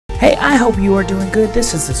I hope you are doing good.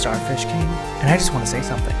 This is the Starfish King, and I just want to say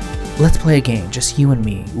something. Let's play a game, just you and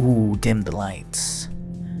me. Ooh, dim the lights.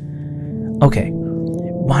 Okay,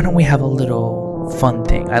 why don't we have a little fun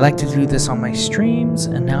thing? I like to do this on my streams,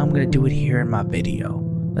 and now I'm going to do it here in my video.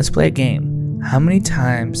 Let's play a game. How many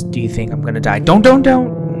times do you think I'm going to die? Don't.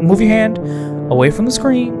 Move your hand away from the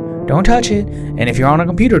screen. Don't touch it. And if you're on a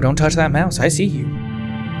computer, don't touch that mouse. I see you.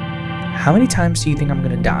 How many times do you think I'm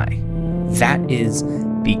going to die? That is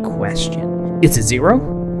the question. Is it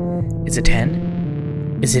 0? Is it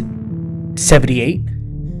 10? Is it 78?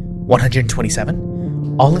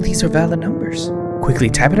 127? All of these are valid numbers. Quickly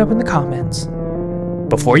type it up in the comments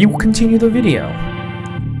before you continue the video,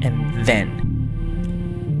 and then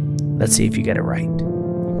let's see if you get it right.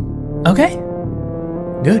 Okay,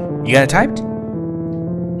 good. You got it typed?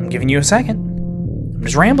 I'm giving you a second. I'm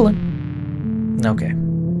just rambling. Okay.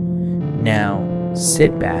 Now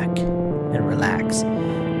sit back and relax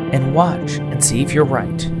and watch and see if you're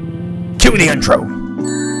right. Cue the intro.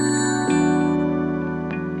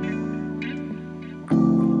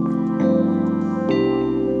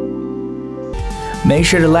 Make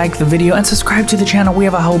sure to like the video and subscribe to the channel. We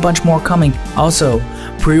have a whole bunch more coming. Also,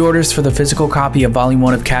 pre-orders for the physical copy of Volume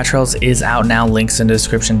 1 of Catrails is out now. Links in the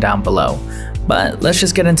description down below. But let's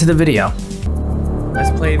just get into the video.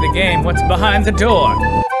 Let's play the game. What's behind the door?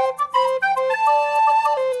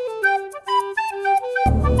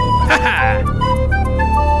 Haha!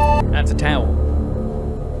 That's a towel.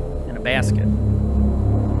 And a basket.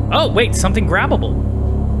 Oh, wait, something grabbable.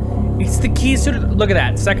 It's the keys to the... Look at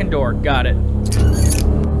that, second door, got it.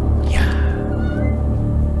 Yeah.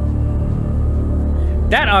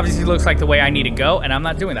 That obviously looks like the way I need to go, and I'm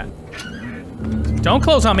not doing that. Don't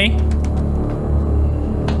close on me.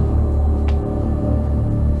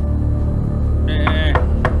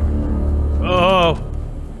 Oh.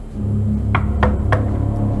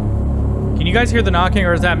 Can you guys hear the knocking,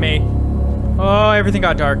 or is that me? Oh, everything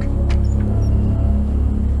got dark.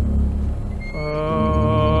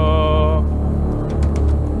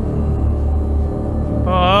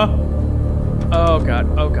 Oh god,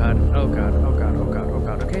 oh god, oh god, oh god, oh god, oh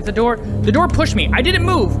god. Okay, the door pushed me. I didn't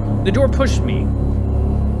move. The door pushed me.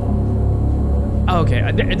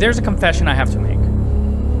 Okay, there's a confession I have to make.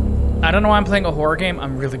 I don't know why I'm playing a horror game.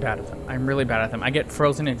 I'm really bad at them. I'm really bad at them. I get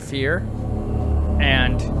frozen in fear.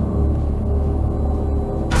 And...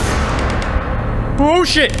 oh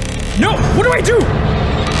shit! No! What do I do?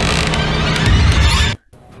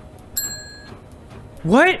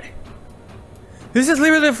 What? This is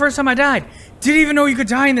literally the first time I died. Didn't even know you could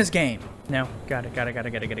die in this game. No, got it.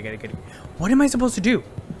 What am I supposed to do?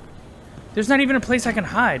 There's not even a place I can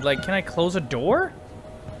hide. Like, can I close a door?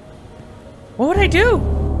 What would I do?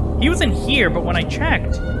 He was in here, but when I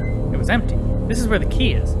checked, it was empty. This is where the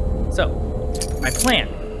key is. So, my plan.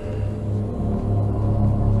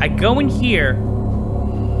 I go in here,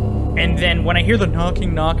 and then when I hear the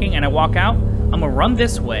knocking, and I walk out, I'm gonna run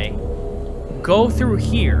this way, go through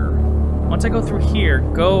here. Once I go through here,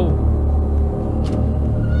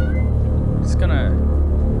 I'm just gonna...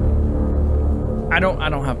 I don't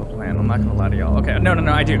have a plan. I'm not gonna lie to y'all. Okay, no,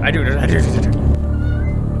 I do.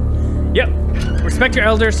 Yep. Respect your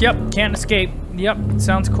elders. Yep. Can't escape. Yep.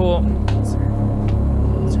 Sounds cool.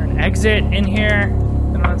 Is there an exit in here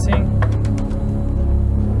that I'm not seeing?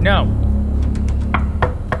 No.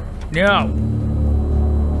 No.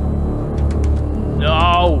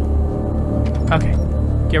 Okay.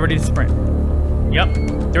 Get ready to sprint. Yep.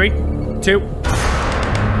 3, 2.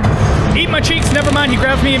 Eat my cheeks. Never mind. He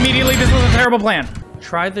grabs me immediately. This was a terrible plan.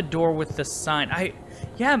 Try the door with the sign.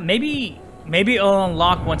 Yeah, maybe it'll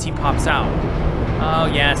unlock once he pops out. Oh,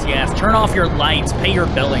 yes. Turn off your lights. Pay your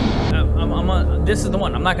billing. This is the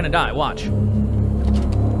one. I'm not going to die. Watch.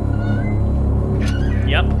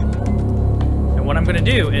 Yep. And what I'm going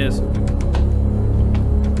to do is...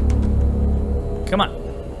 come on.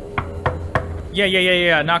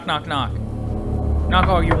 Yeah. Knock. Knock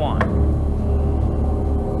all you want.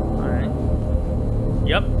 Alright.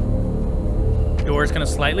 Yep. Door's gonna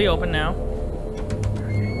slightly open now.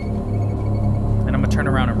 Okay. And I'm gonna turn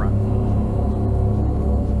around and run.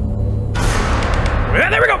 Yeah,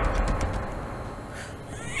 there we go!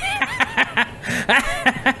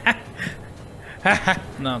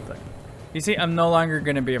 Nothing. You see, I'm no longer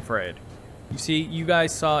gonna be afraid. You see, you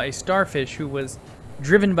guys saw a starfish who was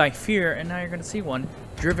driven by fear, and now you're gonna see one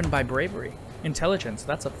driven by bravery. Intelligence,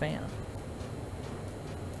 that's a fan.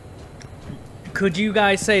 Could you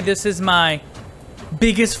guys say this is my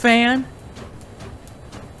biggest fan?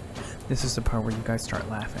 This is the part where you guys start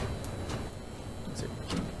laughing. Let's see.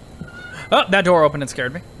 Oh, that door opened and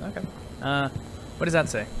scared me. Okay. What does that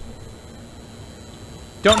say?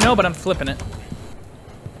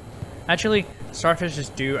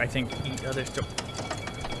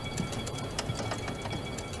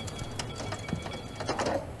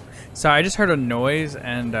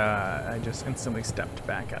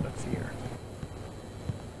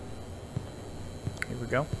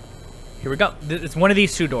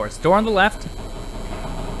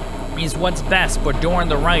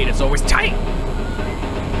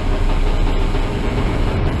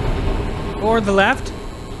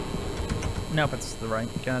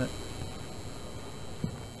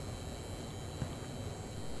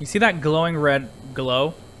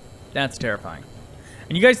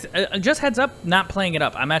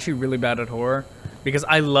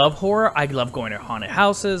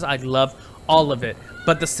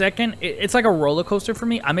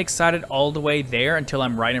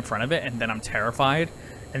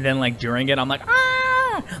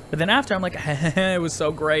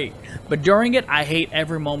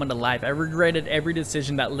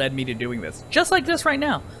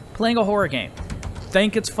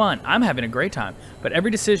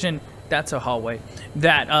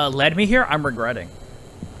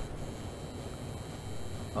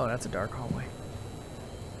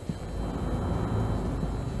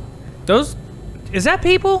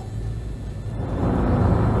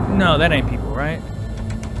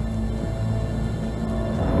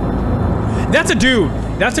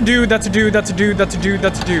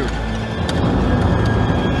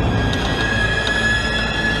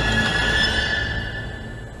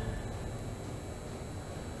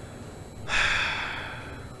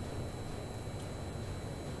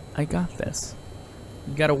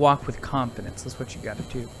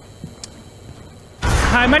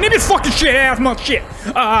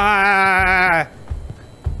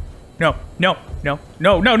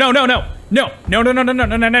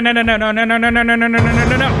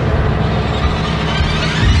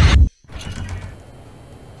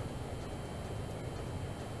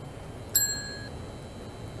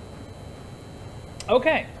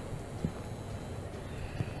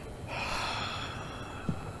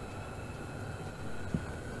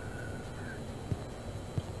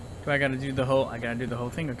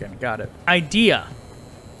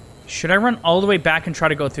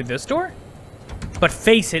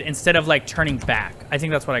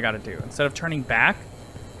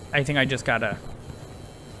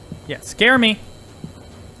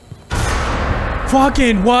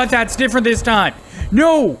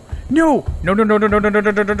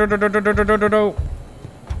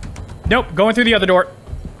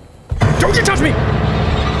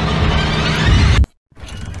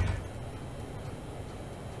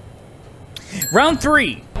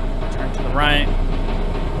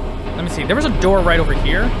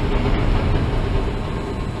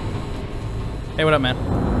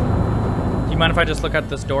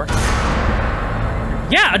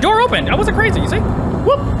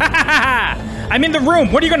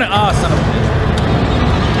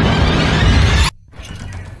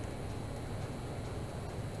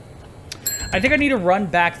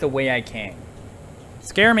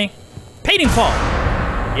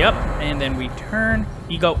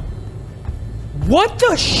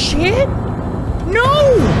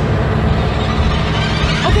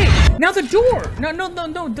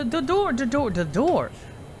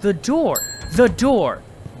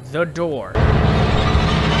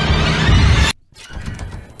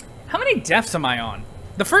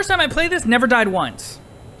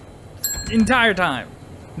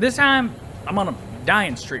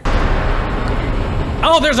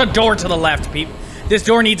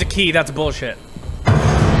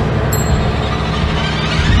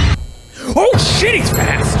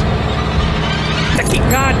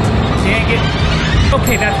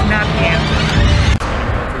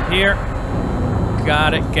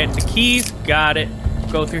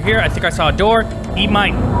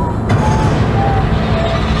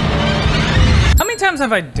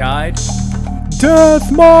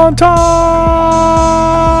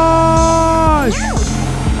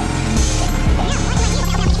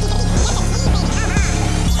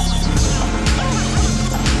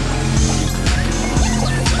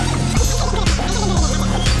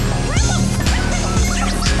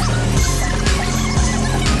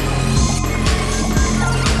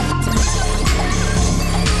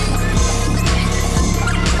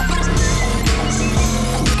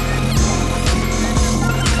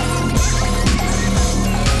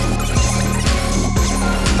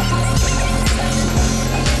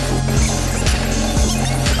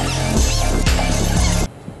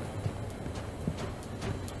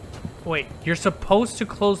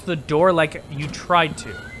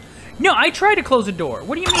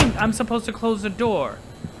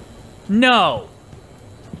 No.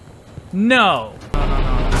 No. No, no, no.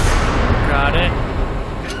 Got it.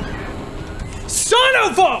 Son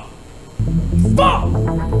of a... Fuck!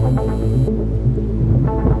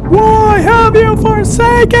 Why have you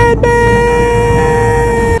forsaken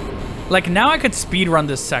me? Like, now I could speedrun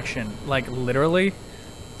this section, like, literally,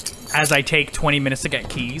 as I take 20 minutes to get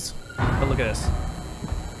keys. But look at this.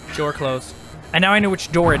 Door closed. And now I know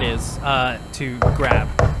which door it is to grab.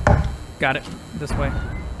 Got it. This way.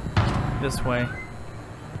 This way.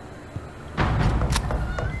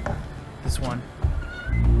 This one.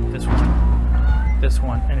 This one. This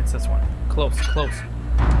one. And it's this one. Close, close.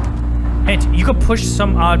 Hint, you could push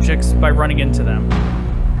some objects by running into them.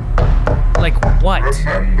 Like what?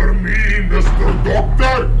 Remember me, Mr.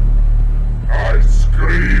 Doctor? I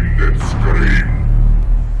screamed and screamed,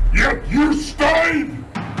 yet you stayed!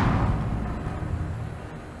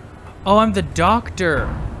 Oh, I'm the doctor.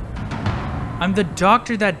 I'm the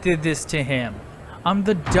doctor that did this to him. I'm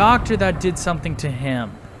the doctor that did something to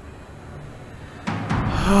him.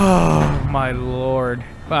 Oh, my lord.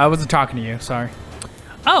 Well, I wasn't talking to you, sorry.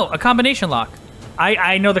 Oh, a combination lock.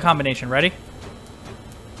 I know the combination. Ready?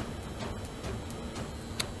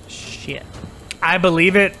 Shit. I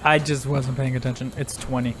believe it. I just wasn't paying attention. It's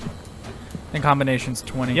 20. And combination's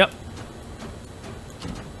 20. Yep.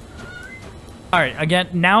 All right, again,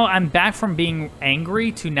 now I'm back from being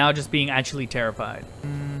angry to now just being actually terrified.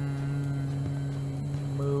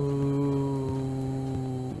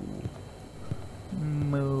 Moo.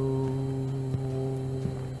 Moo.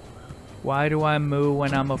 Why do I moo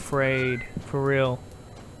when I'm afraid? For real.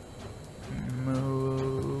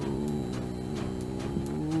 Move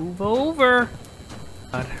over.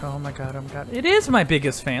 God, oh my god, oh my god. It is my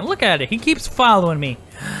biggest fan. Look at it. He keeps following me.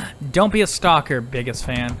 Don't be a stalker, biggest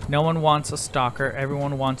fan. No one wants a stalker.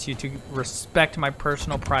 Everyone wants you to respect my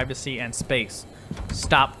personal privacy and space.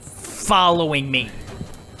 Stop following me.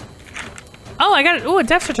 Oh, I got it. Oh, a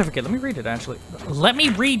death certificate. Let me read it, actually. Let me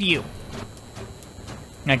read you.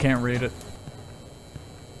 I can't read it.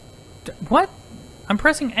 What? I'm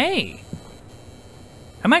pressing A.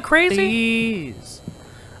 Am I crazy? Please.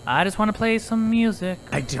 I just want to play some music.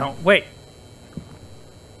 I don't. Wait.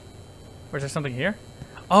 Or is there something here?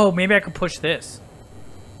 Oh, maybe I could push this.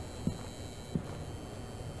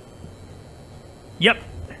 Yep.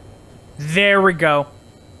 There we go.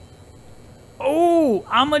 Oh,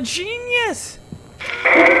 I'm a genius.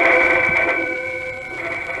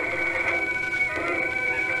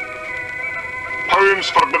 Poems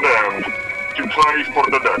for the damned, to play for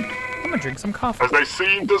the dead. I'm gonna drink some coffee. As they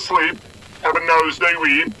seem to sleep, heaven knows they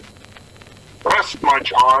weep. Rest, my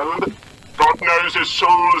child. God knows his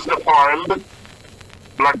soul is defiled.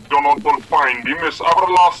 Black Donald will find him. His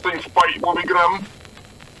everlasting fight will be grim.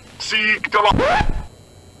 Seek till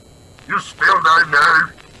You still don't know.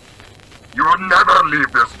 You will never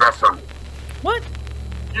leave this vessel. What?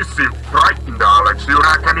 You seem frightened, Alex. You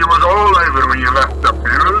reckon he was all over when you left the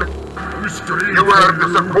field? You were to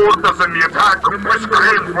support us in the attack. We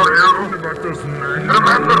screamed for you.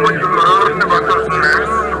 Remember when you learned about those men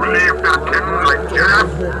who leave their kin like Jeff?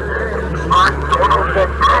 Black Donald will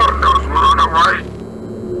burn those who run away.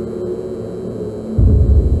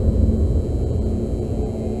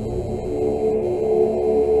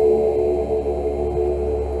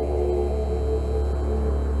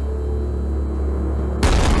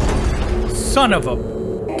 Son of a...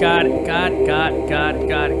 Got it, got it, got it, got it,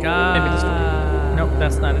 got it, got it. Nope,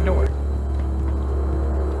 that's not a door.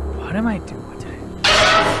 What am I doing today?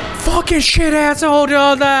 Fucking shit asshole, do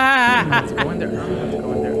that! I'm gonna have to go in there. I'm gonna have to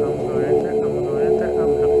go in there. I'm gonna go in there. I'm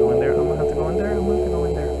gonna go in there. I'm gonna have to go in there. I'm gonna have to go in there. I'm gonna have to go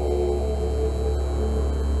in there.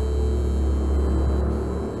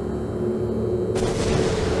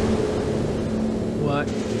 What?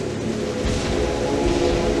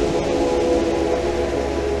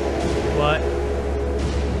 What?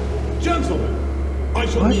 Gentlemen, I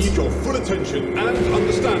shall need your full attention and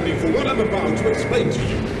understanding for what I'm about to explain to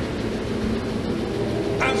you.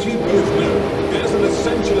 As you both know, there's an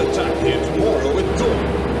essential attack here tomorrow at dawn.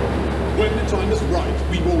 When the time is right,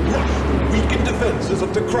 we will rush the weakened defenses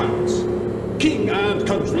of the Krauts. King and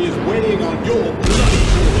country is weighing on your bloody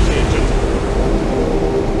shoulders here,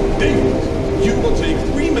 gentlemen. David, you will take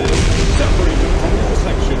 3 men, separate them from your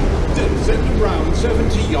section, then send them round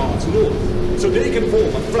 70 yards north, so they can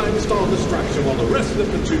form a flank-style distraction while the rest of the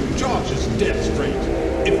platoon charges dead straight.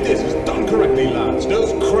 If this is done correctly, lads,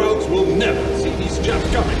 those Krauts will never see these chaps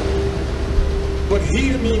coming. But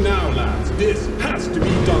hear me now, lads, this has to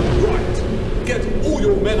be done right. Get all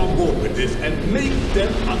your men on board with this and make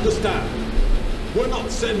them understand. We're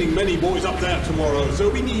not sending many boys up there tomorrow, so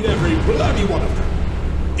we need every bloody one of them.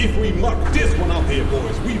 If we muck this one up here,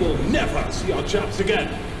 boys, we will never see our chaps again.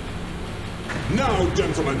 Now,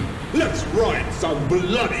 gentlemen, let's write some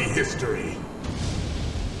bloody history.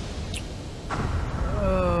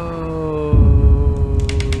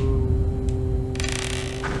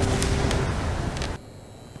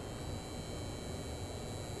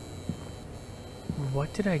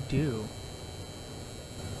 What did I do?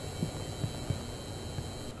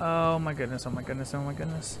 Oh my goodness, oh my goodness, oh my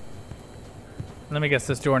goodness. Let me guess,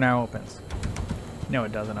 this door now opens. No,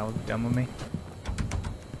 it doesn't. I was dumb with me.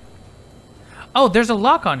 Oh, there's a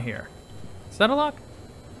lock on here. Is that a lock?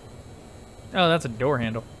 Oh, that's a door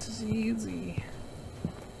handle. This is easy.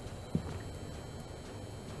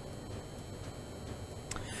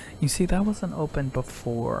 You see, that wasn't open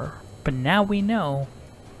before, but now we know.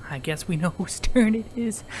 I guess we know whose turn it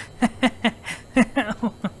is.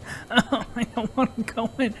 Oh, I don't want to go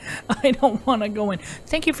in. I don't want to go in.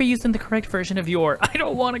 Thank you for using the correct version of your. I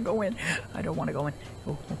don't want to go in. I don't want to go in.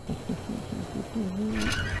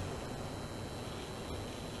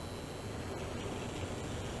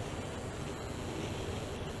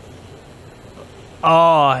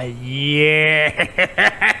 Oh, yeah.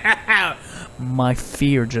 My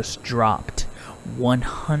fear just dropped.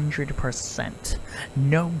 100%.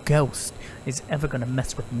 No ghost is ever gonna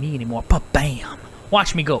mess with me anymore. But bam!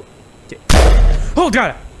 Watch me go. Oh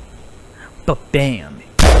god! But bam!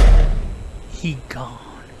 He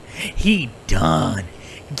gone. He done.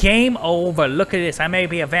 Game over. Look at this. I may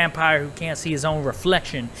be a vampire who can't see his own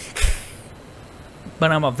reflection,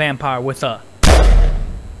 but I'm a vampire with a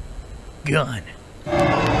gun.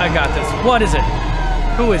 I got this. What is it?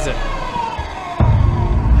 Who is it?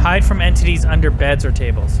 Hide from entities under beds or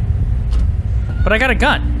tables. But I got a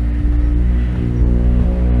gun.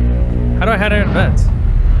 How do I hide under beds?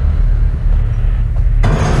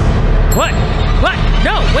 What? What?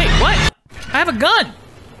 No, wait, what? I have a gun.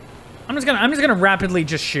 I'm just gonna rapidly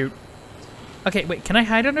just shoot. Okay, wait, can I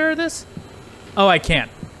hide under this? Oh, I can't.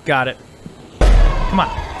 Got it. Come on.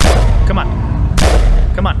 Come on.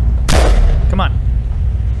 Come on. Come on.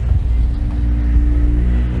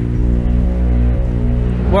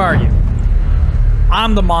 Where are you?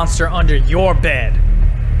 I'm the monster under your bed.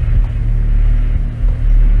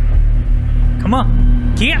 Come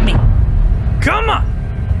on. Get me. Come on.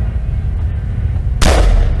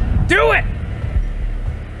 Do it.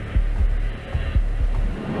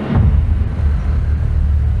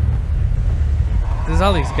 This is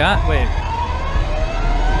all he's got? Wait.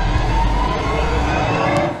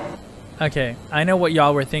 Okay, I know what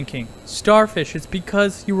y'all were thinking. Starfish, it's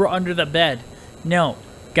because you were under the bed. No.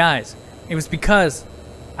 Guys, it was because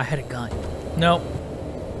I had a gun. Nope.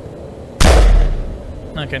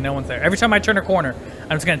 Okay, no one's there. Every time I turn a corner,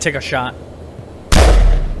 I'm just gonna take a shot.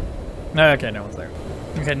 Okay, no one's there.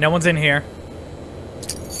 Okay, no one's in here.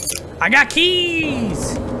 I got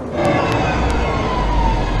keys!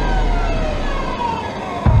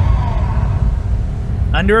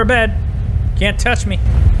 Under a bed. Can't touch me.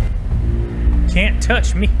 Can't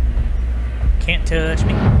touch me. Can't touch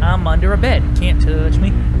me. I'm under a bed. Can't touch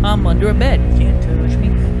me. I'm under a bed. Can't touch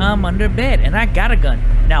me. I'm under a bed. And I got a gun.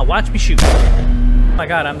 Now watch me shoot. Oh my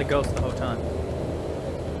god, I'm the ghost the whole time.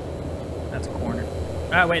 That's a corner.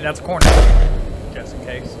 Ah, wait, that's a corner. Just in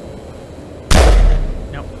case.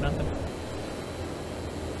 Nope, nothing.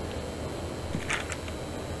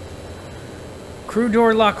 Crew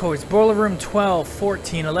door lock hoist. Boiler room 12,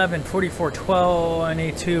 14, 11, 44, 12,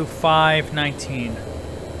 22, 5, 19.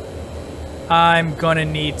 I'm gonna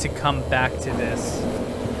need to come back to this.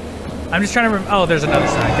 I'm just trying to remember. Oh, there's another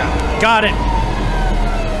side. Got it.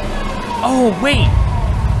 Oh, wait.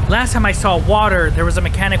 Last time I saw water, there was a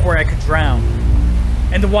mechanic where I could drown.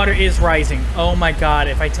 And the water is rising. Oh my god,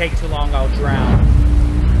 if I take too long, I'll drown.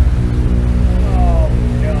 Oh,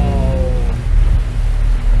 no.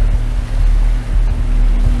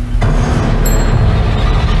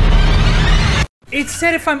 It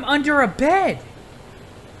said if I'm under a bed.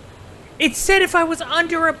 It said if I was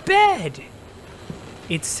under a bed.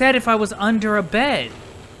 It said if I was under a bed.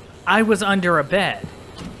 I was under a bed.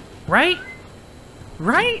 Right?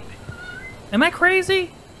 Right? Am I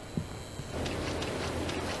crazy?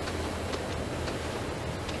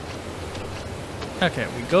 Okay,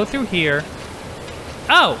 we go through here.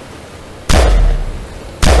 Oh!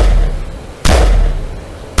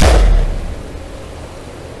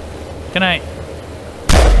 Can I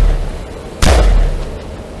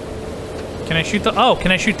shoot the... Oh,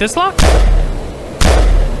 can I shoot this lock?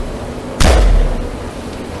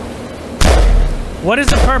 What is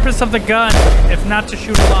the purpose of the gun if not to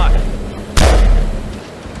shoot a lock?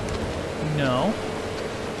 No.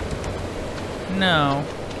 No.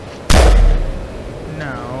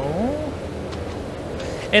 No.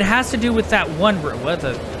 It has to do with that one room. What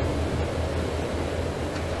the?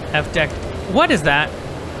 F deck. What is that?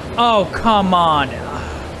 Oh, come on.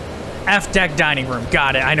 F deck dining room.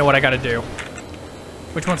 Got it. I know what I gotta do.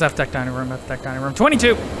 Which one's F deck dining room? F deck dining room.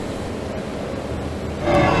 22.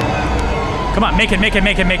 Come on, make it, make it,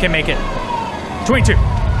 make it, make it, make it. 22.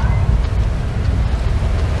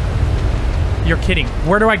 You're kidding.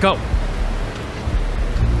 Where do I go?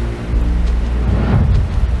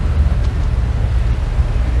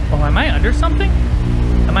 Oh, am I under something?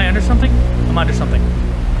 Am I under something? I'm under something.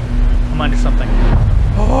 I'm under something.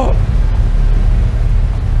 Oh!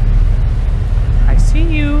 I see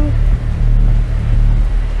you.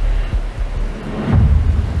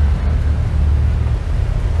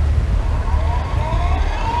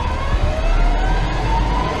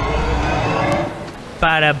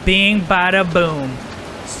 Bada bing, bada boom.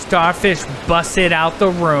 Starfish busted out the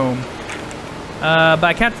room.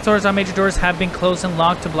 By Captain Doors, all major doors have been closed and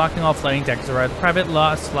locked to blocking all flooding decks. Or private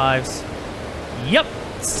lost lives. Yep,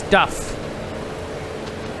 stuff.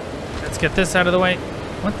 Let's get this out of the way.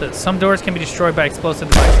 What the? Some doors can be destroyed by explosive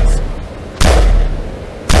devices.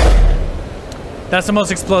 That's the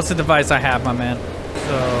most explosive device I have, my man.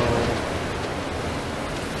 So,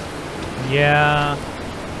 yeah.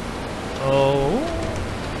 Oh.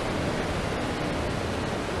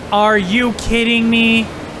 Are you kidding me?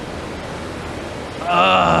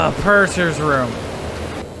 Purser's room.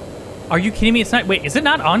 Are you kidding me? It's not. Wait, is it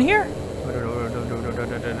not on here?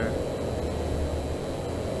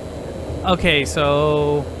 Okay,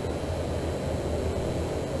 so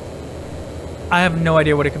I have no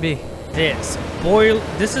idea what it could be. This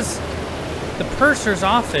is the purser's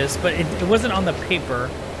office, but it wasn't on the paper.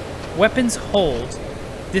 Weapons hold.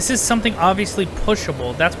 This is something obviously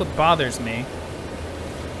pushable. That's what bothers me.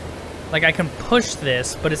 Like, I can push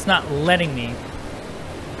this, but it's not letting me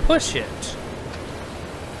push it.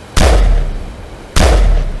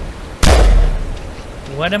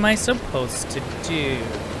 What am I supposed to do?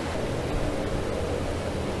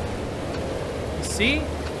 You see?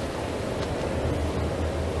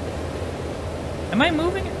 Am I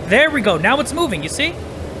moving it? There we go. Now it's moving, you see?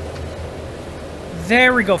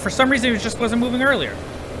 There we go. For some reason, it just wasn't moving earlier.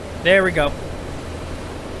 There we go.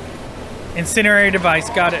 Incendiary device.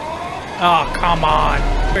 Got it. Oh, come on.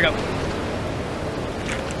 Here we go.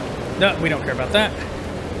 No, we don't care about that.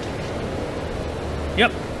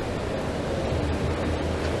 Yep.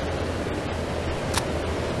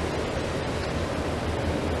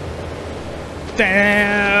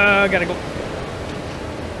 Gotta go.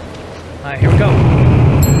 Alright, here we go.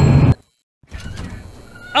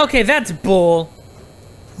 Okay, that's bull.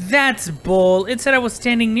 That's bull. It said I was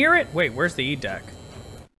standing near it. Wait, where's the E deck?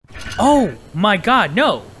 Oh my god,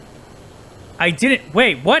 no. I didn't.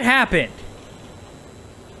 Wait, what happened?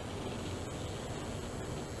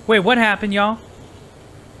 Wait, what happened, y'all?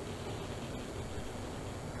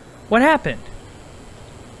 What happened?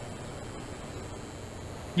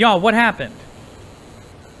 Y'all, what happened?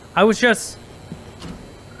 I was just...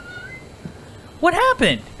 What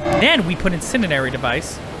happened? Then we put incendiary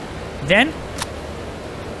device. Then...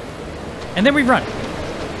 And then we run.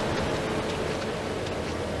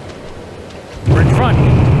 We're in front.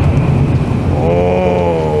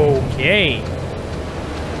 Okay.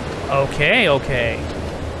 Okay, okay.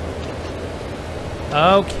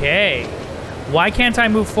 Okay. Why can't I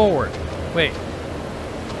move forward? Wait.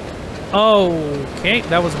 Okay,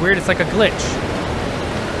 that was weird. It's like a glitch.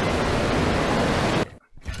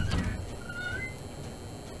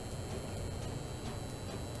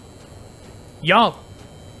 Y'all,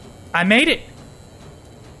 I made it.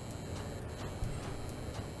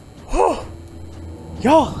 Oh,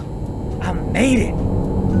 y'all, I made it.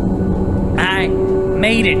 I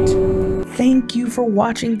made it. Thank you for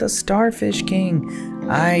watching the Starfish King.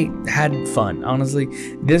 I had fun, honestly.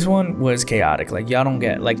 This one was chaotic. Like, y'all don't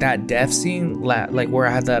get, like, that death scene, like where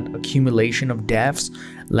I had that accumulation of deaths,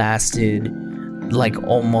 lasted like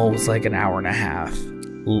almost like an hour and a half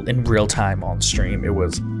in real time on stream. It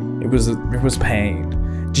was pain.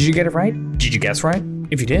 Did you get it right? Did you guess right?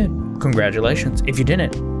 If you did, congratulations. If you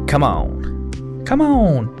didn't, come on. Come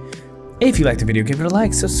on. If you liked the video, give it a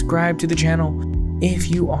like, subscribe to the channel.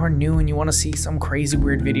 If you are new and you want to see some crazy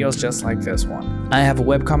weird videos just like this one. I have a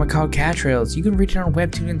webcomic called Cat Trails. You can read it on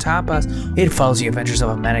Webtton and Tapas. It follows the adventures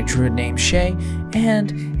of a manic druid named Shay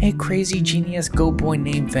and a crazy genius goat boy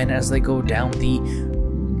named Fen as they go down the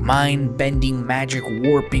mind-bending, magic,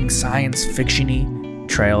 warping, science fiction-y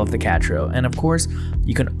trail of the Cat Trail. And of course,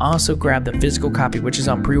 you can also grab the physical copy, which is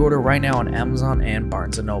on pre-order right now on Amazon and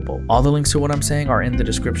Barnes & Noble. All the links to what I'm saying are in the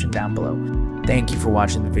description down below. Thank you for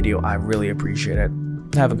watching the video. I really appreciate it.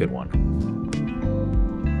 Have a good one.